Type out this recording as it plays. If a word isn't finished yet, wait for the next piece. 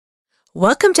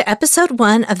Welcome to episode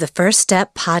 1 of the First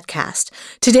Step podcast.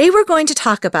 Today we're going to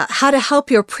talk about how to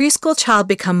help your preschool child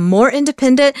become more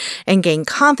independent and gain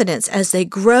confidence as they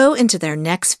grow into their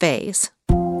next phase.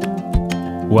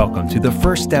 Welcome to the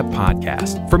First Step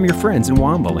podcast from your friends in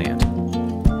Wombaland.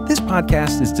 This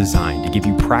podcast is designed to give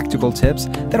you practical tips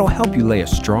that'll help you lay a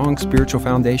strong spiritual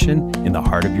foundation in the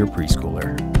heart of your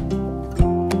preschooler.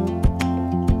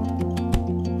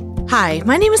 Hi,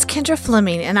 my name is Kendra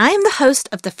Fleming, and I am the host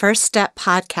of the First Step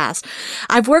podcast.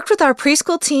 I've worked with our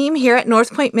preschool team here at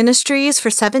North Point Ministries for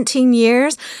 17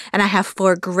 years, and I have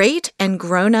 4 great and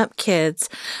grown-up kids.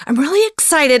 I'm really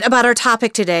excited about our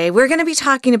topic today. We're going to be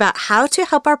talking about how to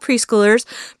help our preschoolers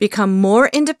become more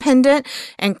independent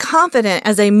and confident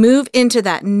as they move into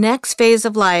that next phase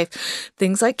of life.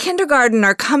 Things like kindergarten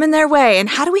are coming their way, and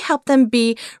how do we help them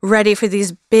be ready for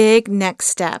these big next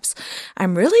steps?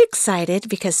 I'm really excited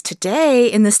because today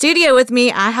in the studio with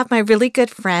me, I have my really good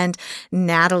friend,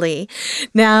 Natalie.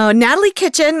 Now, Natalie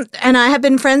Kitchen and I have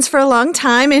been friends for a long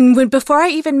time. And before I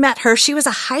even met her, she was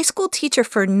a high school teacher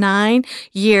for 9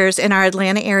 years in our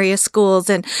Atlanta area schools.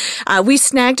 And we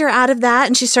snagged her out of that.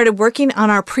 And she started working on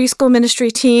our preschool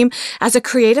ministry team as a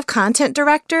creative content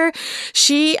director.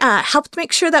 She helped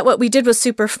make sure that what we did was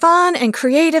super fun and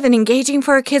creative and engaging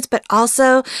for our kids, but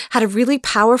also had a really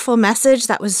powerful message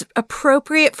that was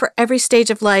appropriate for every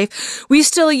stage of life. We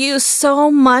still use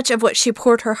so much of what she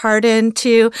poured her heart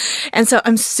into. And so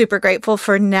I'm super grateful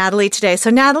for Natalie today. So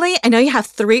Natalie, I know you have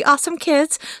 3 awesome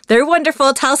kids. They're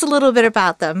wonderful. Tell us a little bit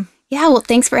about them. Yeah, well,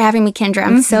 thanks for having me, Kendra.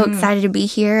 I'm so excited to be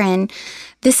here. And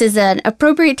this is an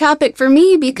appropriate topic for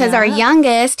me because our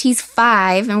youngest, he's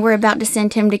 5, and we're about to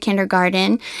send him to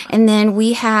kindergarten. And then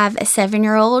we have a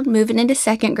 7-year-old moving into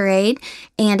 2nd grade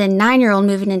and a 9-year-old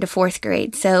moving into 4th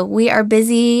grade. So we are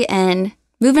busy and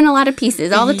moving a lot of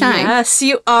pieces all the time. Yes,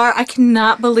 you are. I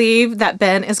cannot believe that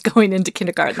Ben is going into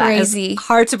kindergarten. Crazy. That is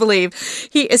hard to believe.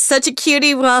 He is such a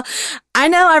cutie. Well,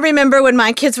 I remember when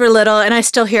my kids were little, and I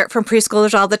still hear it from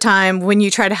preschoolers all the time. When you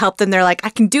try to help them, they're like,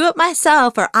 I can do it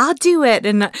myself, or I'll do it.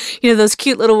 And, those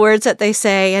cute little words that they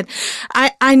say. And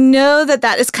I know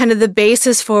that is kind of the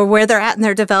basis for where they're at in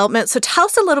their development. So tell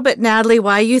us a little bit, Natalie,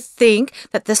 why you think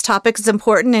that this topic is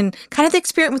important and kind of the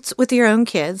experience with your own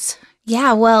kids.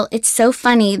 Yeah, well, it's so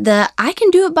funny. The I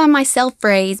can do it by myself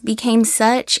phrase became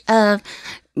such a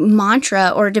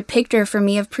mantra or depictor for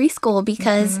me of preschool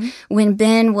because when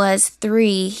Ben was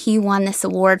 3, he won this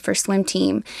award for swim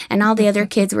team, and all the other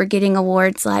kids were getting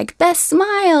awards like best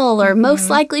smile or most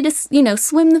likely to,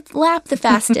 swim the lap the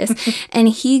fastest. And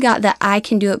he got the I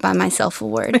can do it by myself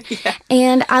award.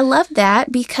 And I love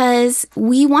that because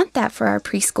we want that for our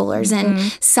preschoolers.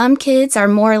 And some kids are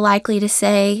more likely to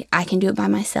say, I can do it by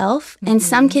myself. And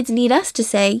some kids need us to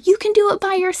say, you can do it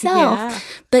by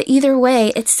yourself. But either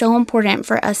way, it's so important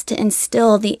for us to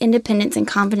instill the independence and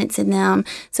confidence in them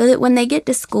so that when they get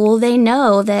to school, they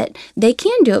know that they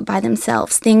can do it by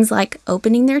themselves. Things like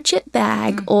opening their chip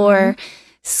bag or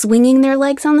swinging their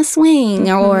legs on the swing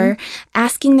or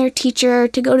asking their teacher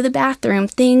to go to the bathroom,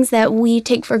 things that we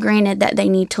take for granted that they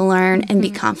need to learn and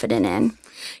be confident in.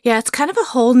 Yeah, it's kind of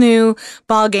a whole new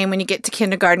ball game when you get to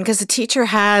kindergarten because the teacher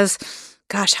has,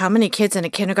 how many kids in a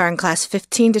kindergarten class?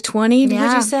 15 to 20, would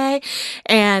you say?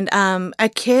 And a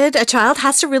child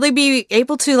has to really be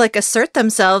able to assert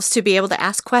themselves to be able to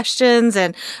ask questions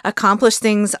and accomplish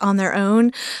things on their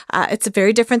own. It's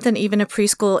very different than even a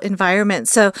preschool environment.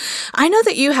 So I know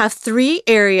that you have 3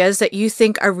 areas that you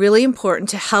think are really important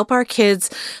to help our kids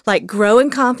grow in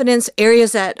confidence,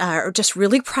 areas that are just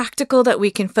really practical that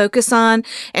we can focus on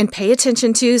and pay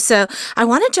attention to. So I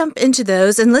want to jump into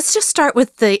those, and let's just start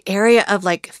with the area of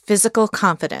physical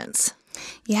confidence.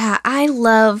 Yeah, I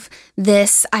love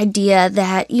this idea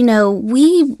that,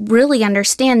 we really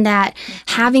understand that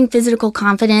having physical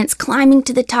confidence, climbing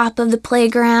to the top of the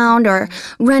playground or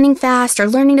running fast or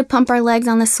learning to pump our legs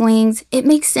on the swings, it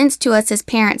makes sense to us as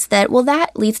parents that,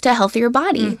 that leads to a healthier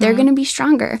body. They're going to be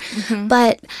stronger.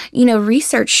 But,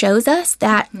 research shows us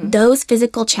that those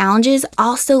physical challenges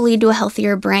also lead to a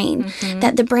healthier brain,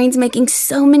 that the brain's making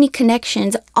so many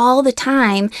connections all the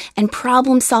time and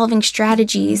problem-solving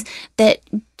strategies that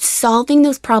solving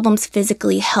those problems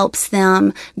physically helps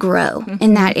them grow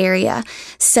in that area.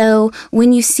 So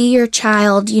when you see your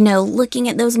child, looking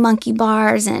at those monkey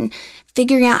bars and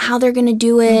figuring out how they're going to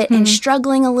do it and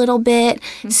struggling a little bit.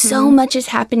 So much is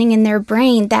happening in their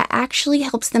brain that actually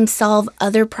helps them solve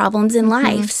other problems in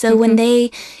life. So when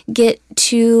they get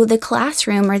to the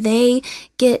classroom or they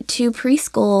get to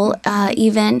preschool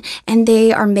even, and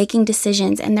they are making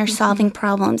decisions and they're solving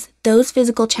problems, those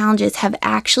physical challenges have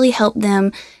actually helped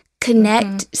them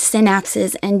connect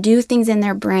synapses and do things in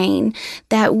their brain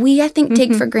that we, I think,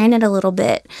 take for granted a little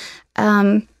bit.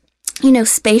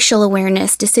 Spatial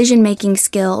awareness, decision-making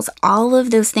skills, all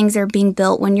of those things are being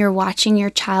built when you're watching your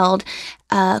child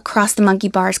cross the monkey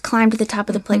bars, climb to the top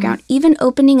of the playground, even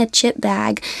opening a chip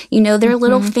bag. Their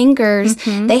little fingers,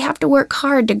 they have to work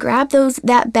hard to grab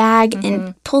that bag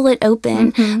and pull it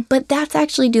open. But that's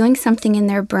actually doing something in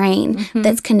their brain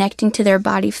that's connecting to their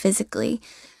body physically.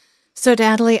 So,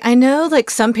 Natalie, I know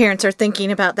some parents are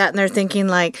thinking about that and they're thinking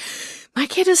my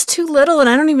kid is too little and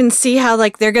I don't even see how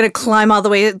they're going to climb all the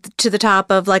way to the top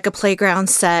of a playground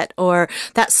set, or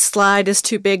that slide is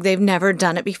too big. They've never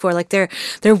done it before.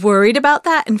 They're worried about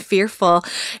that and fearful.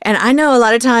 And I know a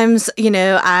lot of times,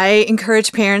 I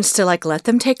encourage parents to let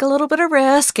them take a little bit of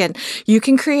risk, and you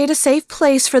can create a safe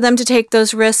place for them to take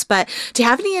those risks. But do you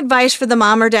have any advice for the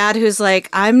mom or dad who's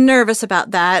I'm nervous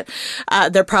about that?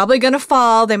 They're probably going to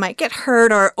fall. They might get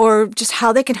hurt, or just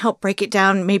how they can help break it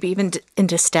down, maybe even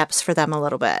into steps for them a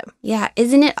little bit. Yeah.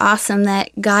 Isn't it awesome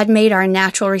that God made our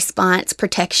natural response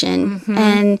protection?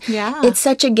 And it's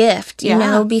such a gift, you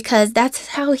know, because that's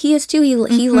how He is too.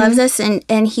 He loves us,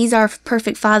 and He's our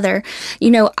perfect Father.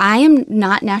 I am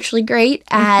not naturally great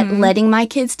at letting my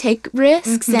kids take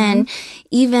risks. And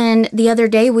even the other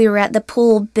day we were at the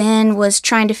pool, Ben was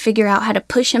trying to figure out how to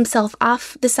push himself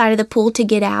off the side of the pool to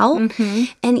get out.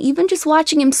 And even just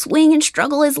watching him swing and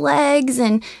struggle his legs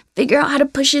and figure out how to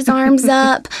push his arms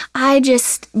up,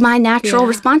 my natural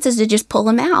response is to just pull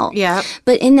him out. Yeah.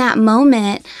 But in that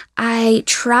moment, I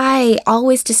try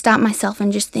always to stop myself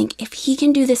and just think, if he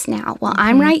can do this now, well,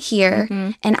 I'm right here,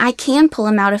 and I can pull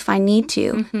him out if I need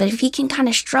to. But if he can kind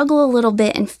of struggle a little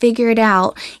bit and figure it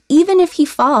out, even if he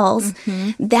falls,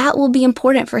 that will be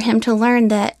important for him to learn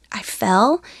that I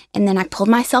fell and then I pulled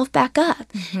myself back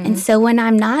up. And so when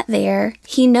I'm not there,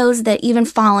 he knows that even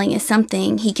falling is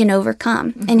something he can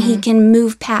overcome and he can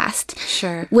move past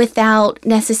without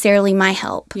necessarily my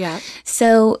help. Yeah.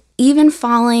 So even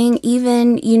falling,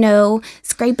 even,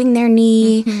 scraping their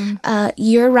knee,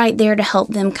 you're right there to help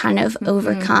them kind of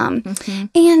overcome.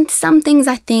 And some things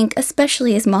I think,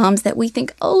 especially as moms, that we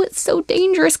think, oh, it's so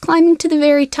dangerous climbing to the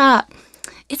very top.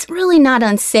 It's really not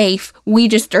unsafe. We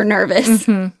just are nervous.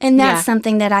 And that's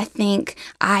something that I think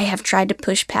I have tried to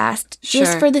push past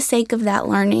just for the sake of that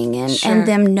learning and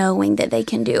them knowing that they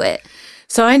can do it.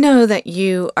 So I know that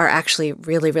you are actually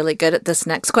really, really good at this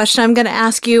next question I'm going to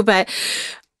ask you, but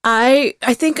I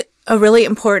think a really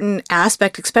important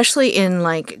aspect, especially in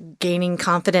gaining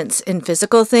confidence in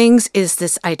physical things, is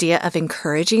this idea of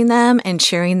encouraging them and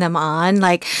cheering them on.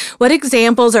 What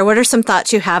examples or what are some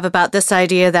thoughts you have about this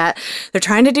idea that they're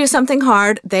trying to do something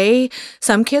hard?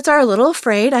 Some kids are a little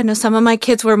afraid. I know some of my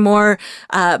kids were more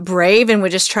brave and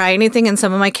would just try anything, and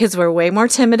some of my kids were way more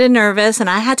timid and nervous, and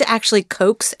I had to actually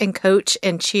coax and coach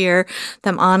and cheer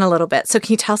them on a little bit. So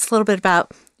can you tell us a little bit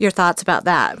about your thoughts about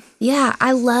that? Yeah,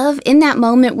 I love in that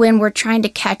moment when we're trying to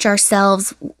catch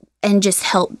ourselves and just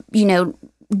help,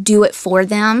 do it for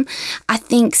them. I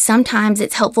think sometimes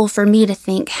it's helpful for me to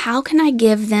think, how can I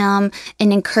give them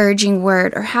an encouraging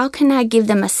word, or how can I give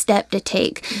them a step to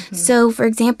take? So, for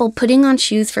example, putting on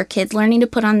shoes for kids, learning to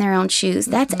put on their own shoes,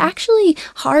 that's actually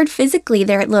hard physically.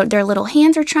 Their little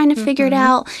hands are trying to figure it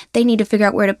out. They need to figure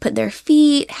out where to put their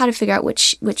feet, how to figure out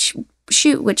which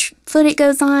foot it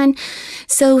goes on.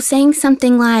 So saying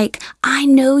something like, I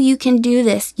know you can do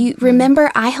this. You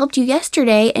remember I helped you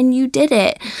yesterday and you did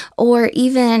it. Or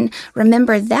even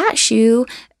remember that shoe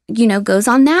goes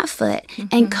on that foot,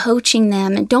 and coaching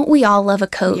them. And don't we all love a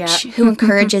coach who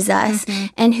encourages us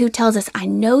and who tells us, I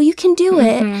know you can do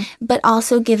it, but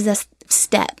also gives us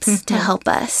steps to help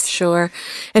us. Sure.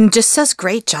 And just says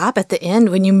great job at the end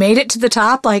when you made it to the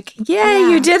top, yay,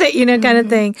 you did it, kind of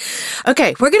thing.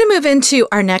 Okay, we're going to move into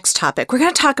our next topic. We're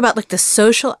going to talk about the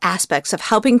social aspects of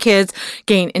helping kids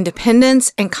gain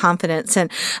independence and confidence. And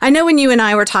I know when you and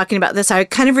I were talking about this, I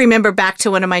kind of remember back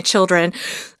to one of my children.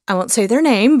 I won't say their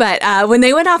name, but when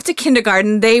they went off to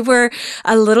kindergarten, they were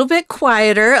a little bit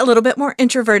quieter, a little bit more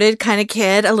introverted kind of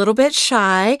kid, a little bit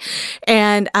shy.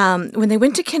 And when they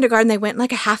went to kindergarten, they went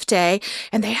a half day,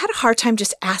 and they had a hard time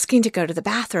just asking to go to the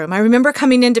bathroom. I remember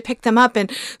coming in to pick them up,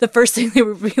 and the first thing they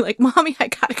would be like, Mommy, I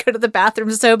got to go to the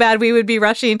bathroom so bad. We would be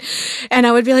rushing. And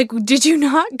I would be like, did you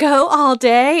not go all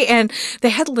day? And they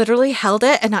had literally held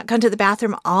it and not gone to the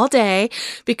bathroom all day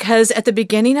because at the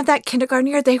beginning of that kindergarten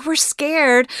year, they were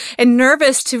scared and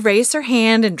nervous to raise their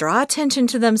hand and draw attention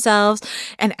to themselves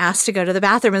and ask to go to the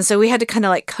bathroom. And so we had to kind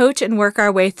of coach and work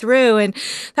our way through. And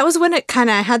that was when it kind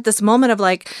of had this moment of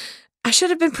I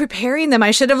should have been preparing them. I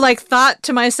should have thought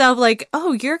to myself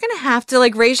oh, you're going to have to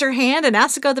raise your hand and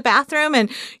ask to go to the bathroom, and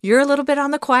you're a little bit on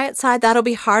the quiet side. That'll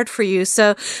be hard for you.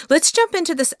 So let's jump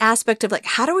into this aspect of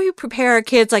how do we prepare our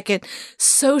kids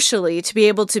socially to be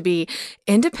able to be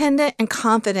independent and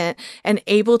confident and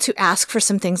able to ask for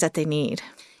some things that they need.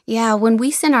 Yeah, when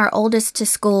we sent our oldest to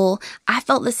school, I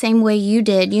felt the same way you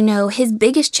did. His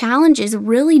biggest challenges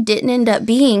really didn't end up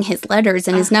being his letters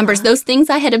and his numbers, those things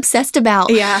I had obsessed about.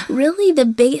 Yeah. Really, the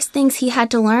biggest things he had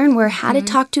to learn were how to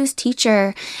talk to his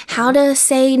teacher, how to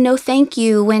say no thank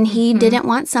you when he didn't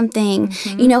want something,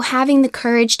 having the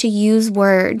courage to use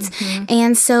words.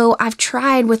 And so I've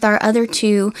tried with our other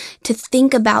two to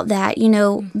think about that,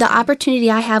 the opportunity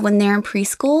I have when they're in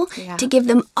preschool to give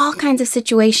them all kinds of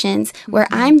situations where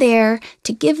I'm there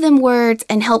to give them words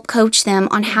and help coach them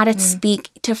on how to speak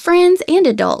to friends and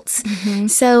adults.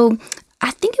 So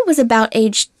I think it was about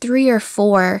age 3 or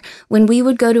 4 when we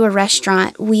would go to a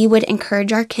restaurant, we would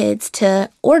encourage our kids to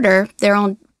order their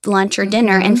own lunch or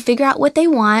dinner and figure out what they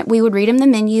want. We would read them the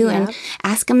menu and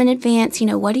ask them in advance,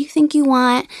 what do you think you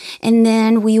want? And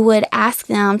then we would ask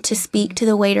them to speak to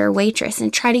the waiter or waitress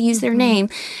and try to use their name.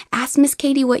 Ask Miss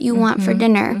Katie what you want for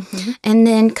dinner. And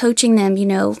then coaching them,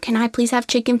 can I please have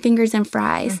chicken fingers and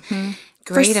fries?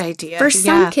 Great idea. For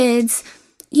some kids,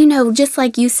 just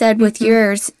like you said with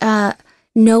yours,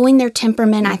 knowing their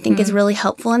temperament, I think, is really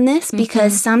helpful in this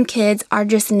because some kids are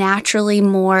just naturally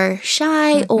more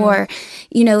shy or,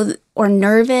 or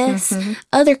nervous.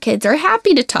 Other kids are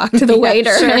happy to talk to the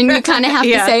waiter and you kind of have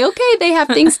to say, okay, they have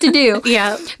things to do.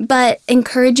 But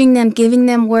encouraging them, giving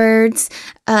them words,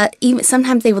 even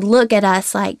sometimes they would look at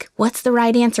us like, what's the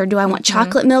right answer? Do I want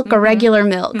chocolate milk or regular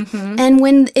milk? And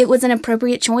when it was an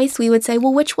appropriate choice, we would say,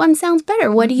 well, which one sounds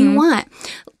better? What do you want?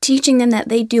 Teaching them that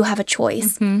they do have a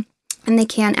choice. And they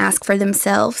can ask for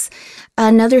themselves.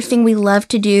 Another thing we love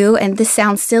to do, and this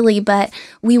sounds silly, but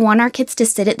we want our kids to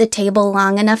sit at the table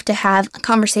long enough to have a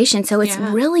conversation. So it's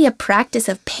really a practice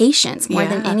of patience more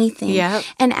than anything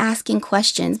and asking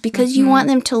questions because you want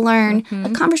them to learn a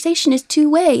conversation is 2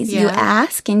 ways. You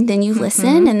ask and then you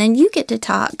listen and then you get to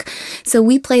talk. So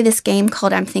we play this game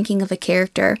called I'm Thinking of a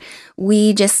Character.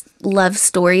 We just love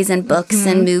stories and books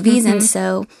and movies. And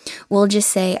so we'll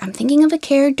just say, I'm thinking of a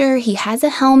character. He has a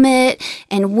helmet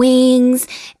and wings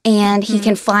and he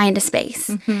can fly into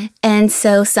space. And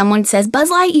so someone says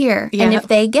Buzz Lightyear. And if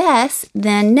they guess,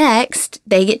 then next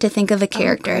they get to think of a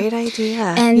character. Great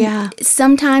idea. And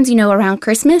sometimes, around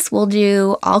Christmas, we'll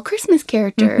do all Christmas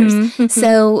characters.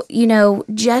 So,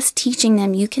 just teaching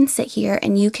them, you can sit here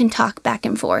and you can talk back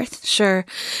and forth. Sure.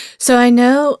 So I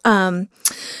know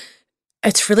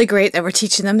it's really great that we're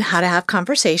teaching them how to have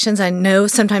conversations. I know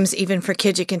sometimes even for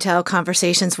kids, you can tell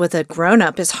conversations with a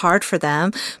grown-up is hard for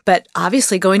them. But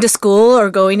obviously going to school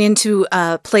or going into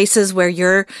places where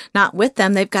you're not with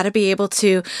them, they've got to be able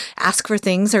to ask for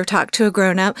things or talk to a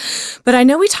grown-up. But I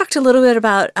know we talked a little bit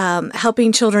about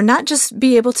helping children not just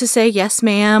be able to say yes,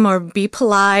 ma'am, or be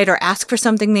polite or ask for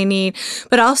something they need,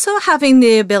 but also having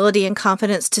the ability and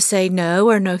confidence to say no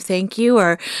or no thank you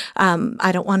or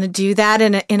I don't want to do that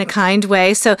in a kind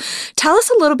way. So tell us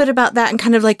a little bit about that and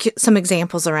kind of some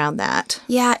examples around that.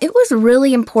 Yeah, it was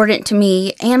really important to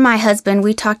me and my husband.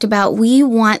 We talked about we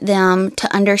want them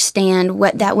to understand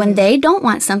that when they don't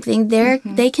want something,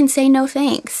 they can say no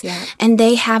thanks. And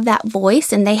they have that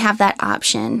voice and they have that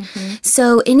option.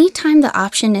 So anytime the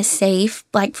option is safe,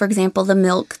 like for example, the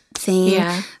milk thing,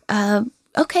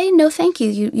 okay, no thank you.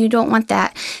 You don't want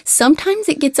that. Sometimes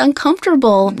it gets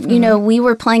uncomfortable. We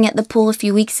were playing at the pool a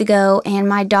few weeks ago and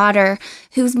my daughter,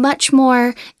 who's much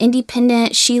more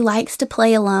independent, she likes to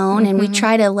play alone and we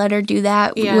try to let her do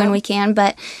that when we can.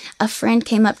 But a friend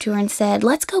came up to her and said,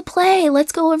 let's go play.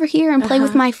 Let's go over here and play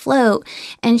with my float.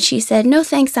 And she said, no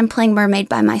thanks, I'm playing mermaid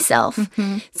by myself.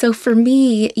 So for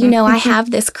me, I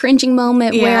have this cringing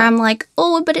moment where I'm like,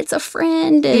 oh, but it's a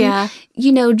friend. And,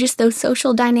 just those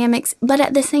social dynamics. But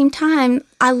at the same time,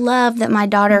 I love that my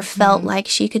daughter felt like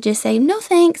she could just say, no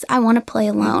thanks, I want to play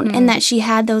alone. And that she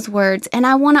had those words. And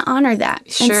I want to honor that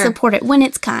and support it when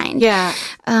it's kind.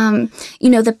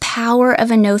 The power of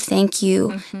a no thank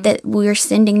you, that we're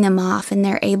sending them off and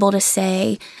they're able to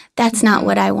say, that's not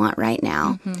what I want right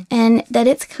now. And that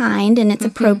it's kind and it's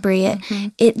appropriate.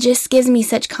 It just gives me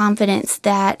such confidence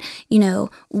that,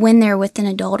 when they're with an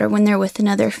adult or when they're with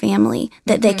another family,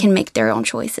 that they can make their own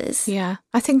choices. Yeah,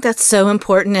 I think that's so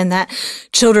important, and that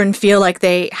children feel like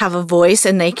they have a voice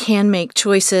and they can make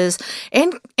choices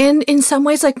and in some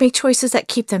ways make choices that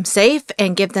keep them safe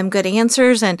and give them good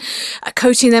answers, and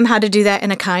coaching them how to do that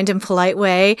in a kind and polite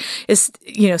way is,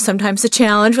 sometimes a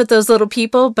challenge with those little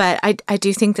people, but I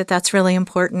do think that that's really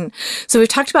important. So we've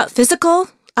talked about physical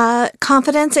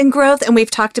confidence and growth, and we've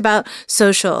talked about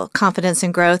social confidence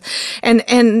and growth. And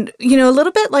a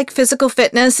little bit like physical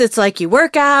fitness, it's like you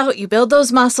work out, you build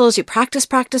those muscles, you practice.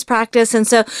 And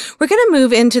so we're going to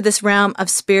move into this realm of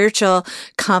spiritual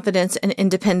confidence and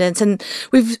independence. And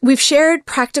we've shared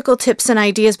practical tips and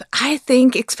ideas, but I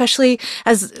think, especially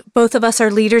as both of us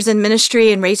are leaders in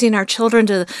ministry and raising our children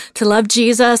to love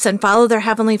Jesus and follow their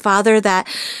Heavenly Father, that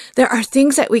there are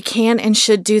things that we can and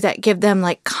should do that give them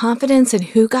like confidence in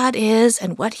who God is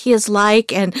and what He is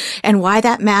like, and why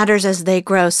that matters as they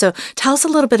grow. So tell us a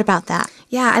little bit about that.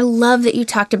 Yeah, I love that you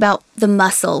talked about the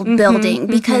muscle building,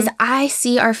 because I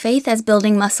see our faith as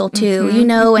building muscle too,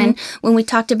 and when we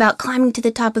talked about climbing to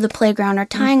the top of the playground or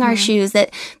tying our shoes,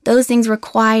 that those things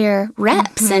require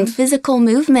reps and physical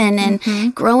movement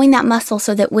and growing that muscle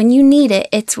so that when you need it,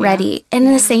 it's ready. And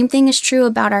the same thing is true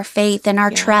about our faith and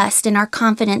our trust and our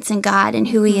confidence in God and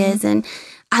who He is. And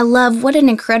I love what an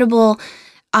incredible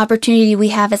opportunity we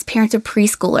have as parents of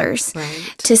preschoolers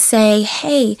to say,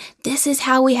 hey, this is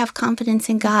how we have confidence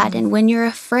in God. And when you're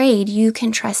afraid, you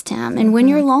can trust Him. And when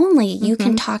you're lonely, you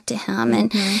can talk to Him.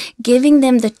 And giving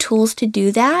them the tools to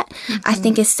do that, I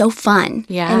think is so fun.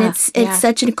 Yeah. And it's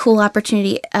such a cool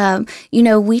opportunity.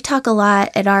 We talk a lot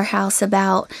at our house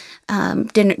about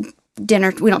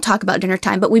dinner. We don't talk about dinner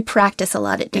time, but we practice a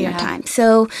lot at dinner time.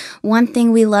 So one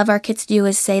thing we love our kids to do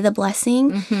is say the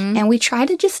blessing, and we try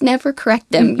to just never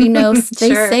correct them. They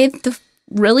say the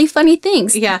really funny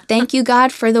things. Yeah. Thank you,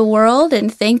 God, for the world,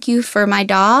 and thank you for my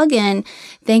dog, and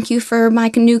thank you for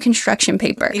my new construction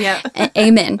paper. Yeah.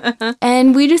 Amen.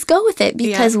 And we just go with it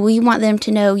because we want them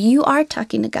to know you are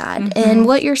talking to God, and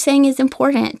what you're saying is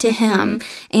important to Him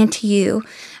and to you.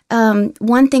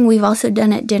 One thing we've also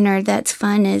done at dinner that's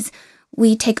fun is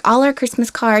we take all our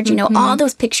Christmas cards, all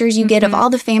those pictures you get of all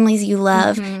the families you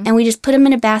love, and we just put them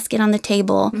in a basket on the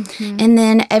table. And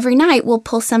then every night we'll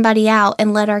pull somebody out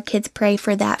and let our kids pray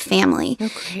for that family.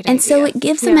 And so it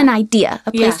gives them an idea,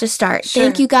 a place to start. Sure.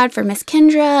 Thank you, God, for Miss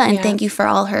Kendra, and thank you for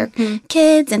all her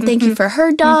kids, and thank you for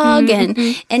her dog. And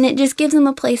it just gives them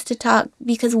a place to talk,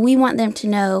 because we want them to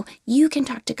know you can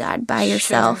talk to God by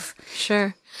yourself.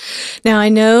 Sure. Now, I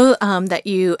know that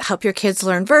you help your kids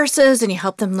learn verses, and you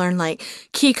help them learn like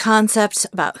key concepts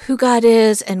about who God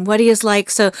is and what He is like.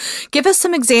 So give us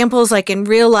some examples, like in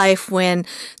real life, when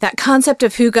that concept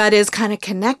of who God is kind of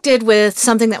connected with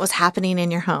something that was happening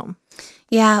in your home.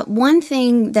 Yeah, one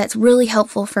thing that's really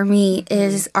helpful for me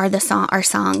are our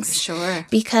songs. Sure.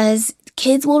 Because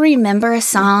kids will remember a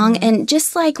song, and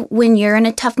just like when you're in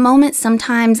a tough moment,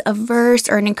 sometimes a verse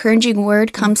or an encouraging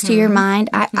word comes to your mind.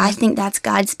 I think that's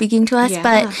God speaking to us.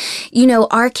 But,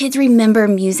 our kids remember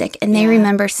music, and they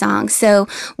remember songs. So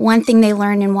one thing they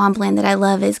learn in Wombland that I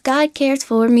love is God cares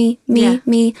for me,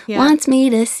 wants me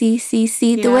to see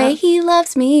the way He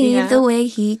loves me, the way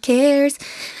He cares.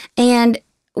 And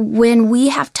when we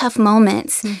have tough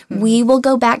moments, we will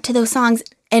go back to those songs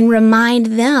and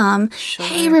remind them,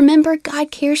 hey, remember,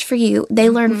 God cares for you. They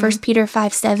learn 1 Peter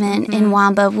 5:7 in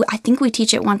Wamba. I think we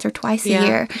teach it once or twice a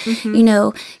year.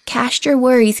 Cast your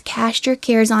worries, cast your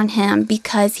cares on Him,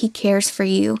 because He cares for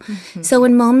you. So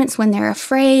in moments when they're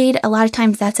afraid, a lot of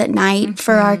times that's at night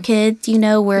for our kids,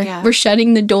 we're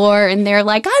shutting the door and they're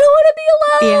like, I don't want to be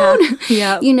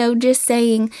alone. Just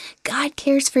saying, God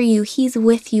cares for you. He's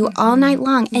with you all night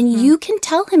long. And you can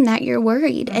tell Him that you're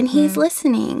worried, and He's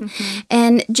listening.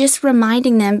 And just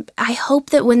reminding them, I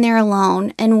hope that when they're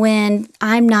alone and when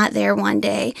I'm not there one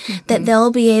day, that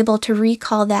they'll be able to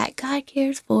recall that God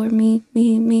cares for me.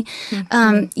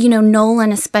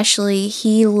 Nolan especially,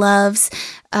 he loves,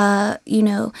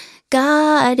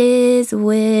 God is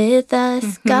with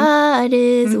us. God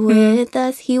is with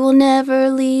us. He will never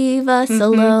leave us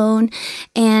alone.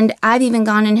 And I've even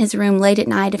gone in his room late at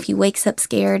night if he wakes up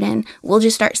scared, and we'll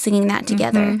just start singing that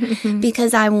together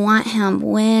because I want him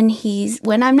when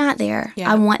I'm not there.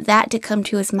 I want that to come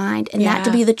to his mind, and that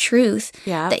to be the truth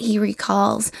that he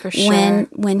recalls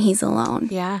when he's alone.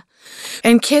 Yeah.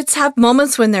 And kids have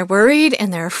moments when they're worried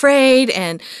and they're afraid,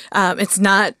 and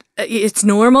it's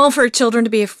normal for children to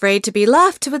be afraid to be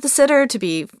left with the sitter, to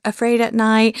be afraid at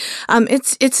night.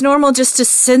 It's normal just to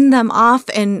send them off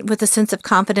and with a sense of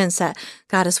confidence that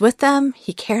God is with them,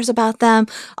 He cares about them,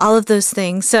 all of those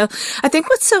things. So I think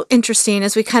what's so interesting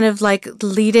as we kind of like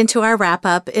lead into our wrap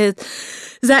up is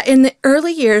that in the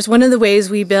early years, one of the ways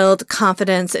we build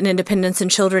confidence and independence in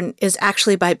children is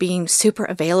actually by being super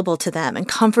available to them and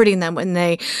comforting them when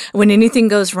anything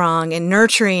goes wrong, and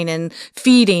nurturing and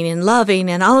feeding and loving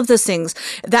and all of those things,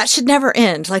 that should never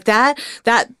end. Like that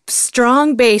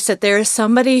strong base that there is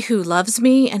somebody who loves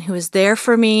me and who is there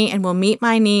for me and will meet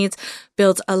my needs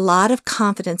builds a lot of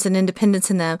confidence and independence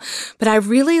in them. But I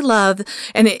really love,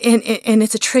 and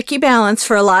it's a tricky balance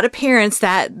for a lot of parents,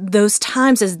 that those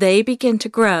times as they begin to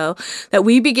grow, that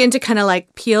we begin to kind of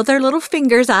like peel their little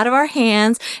fingers out of our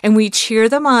hands and we cheer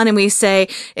them on and we say,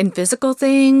 in physical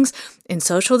things, in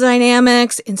social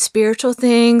dynamics, in spiritual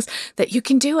things, that you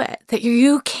can do it, that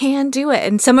you can do it.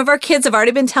 And some of our kids have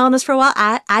already been telling us for a while,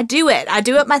 I do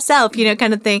it myself,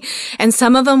 kind of thing. And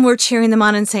some of them were cheering them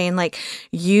on and saying like,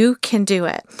 you can do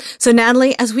it. So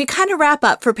Natalie, as we kind of wrap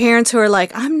up for parents who are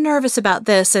like, I'm nervous about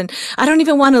this and I don't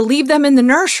even want to leave them in the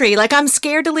nursery. Like I'm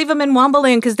scared to leave them in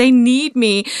Womboland because they need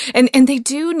me and they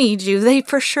do need you. They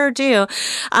for sure do.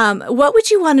 What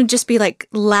would you want to just be like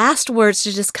last words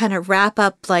to just kind of wrap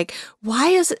up, like, why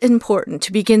is it important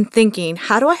to begin thinking,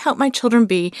 how do I help my children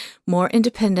be more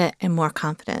independent and more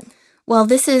confident? Well,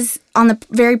 this is on the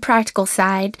very practical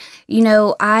side.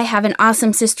 I have an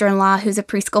awesome sister-in-law who's a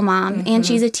preschool mom, and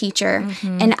she's a teacher,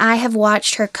 and I have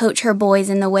watched her coach her boys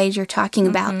in the ways you're talking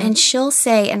about. And she'll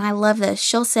say, and I love this,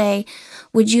 she'll say,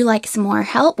 would you like some more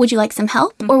help? Would you like some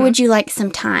help? Or would you like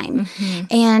some time?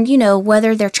 And,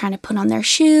 whether they're trying to put on their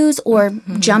shoes or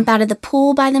jump out of the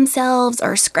pool by themselves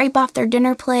or scrape off their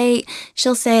dinner plate,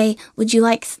 she'll say, would you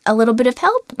like a little bit of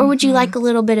help or would you like a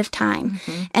little bit of time?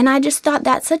 And I just thought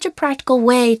that's such a practical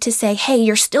way to say, hey,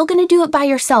 you're still going to do it by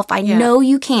yourself. I know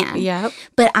you can.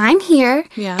 But I'm here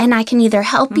and I can either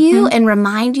help you and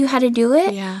remind you how to do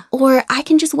it or I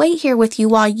can just wait here with you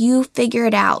while you figure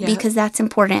it out because that's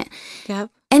important.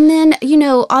 And then,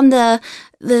 on the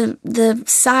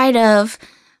side of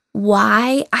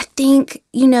why, I think,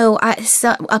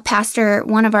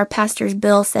 one of our pastors,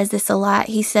 Bill, says this a lot.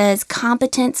 He says,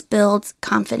 competence builds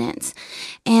confidence.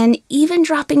 And even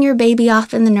dropping your baby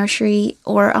off in the nursery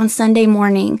or on Sunday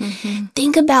morning,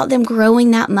 think about them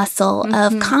growing that muscle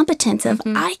of competence, of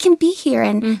I can be here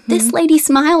and this lady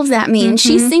smiles at me and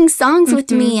she sings songs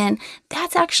with me, and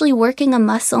that's actually working a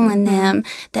muscle in them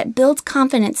that builds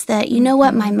confidence that, you know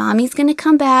what, my mommy's going to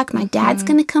come back, my dad's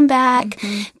going to come back,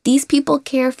 these people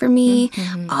care for me,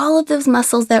 all of those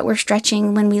muscles that we're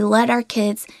stretching when we let our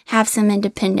kids have some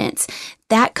independence.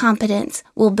 That competence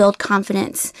will build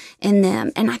confidence in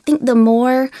them. And I think the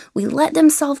more we let them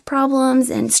solve problems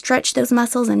and stretch those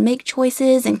muscles and make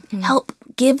choices and help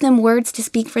give them words to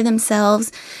speak for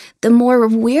themselves, the more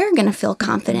we're going to feel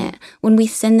confident when we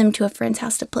send them to a friend's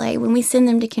house to play, when we send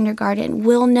them to kindergarten.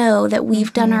 We'll know that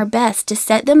we've done our best to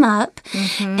set them up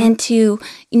and to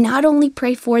not only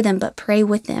pray for them, but pray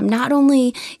with them. Not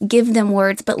only give them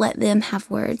words, but let them have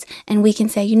words. And we can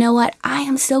say, you know what? I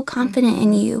am so confident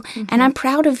in you, and I'm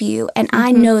proud of you, and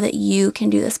I know that you can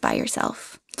do this by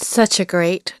yourself. Such a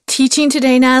great teaching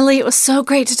today, Natalie. It was so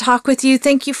great to talk with you.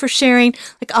 Thank you for sharing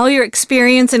all your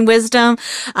experience and wisdom.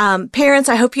 Parents,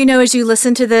 I hope you know as you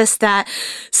listen to this that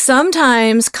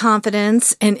sometimes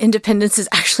confidence and independence is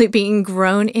actually being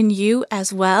grown in you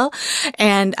as well.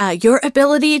 And your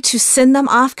ability to send them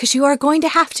off, because you are going to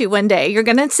have to one day. You're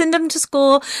going to send them to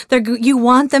school. You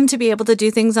want them to be able to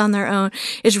do things on their own,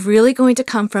 is really going to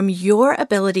come from your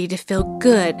ability to feel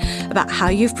good about how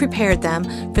you've prepared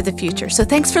them for the future. So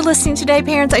thanks for listening today,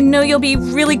 parents. I know you'll be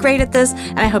really great at this,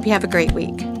 and I hope you have a great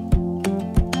week.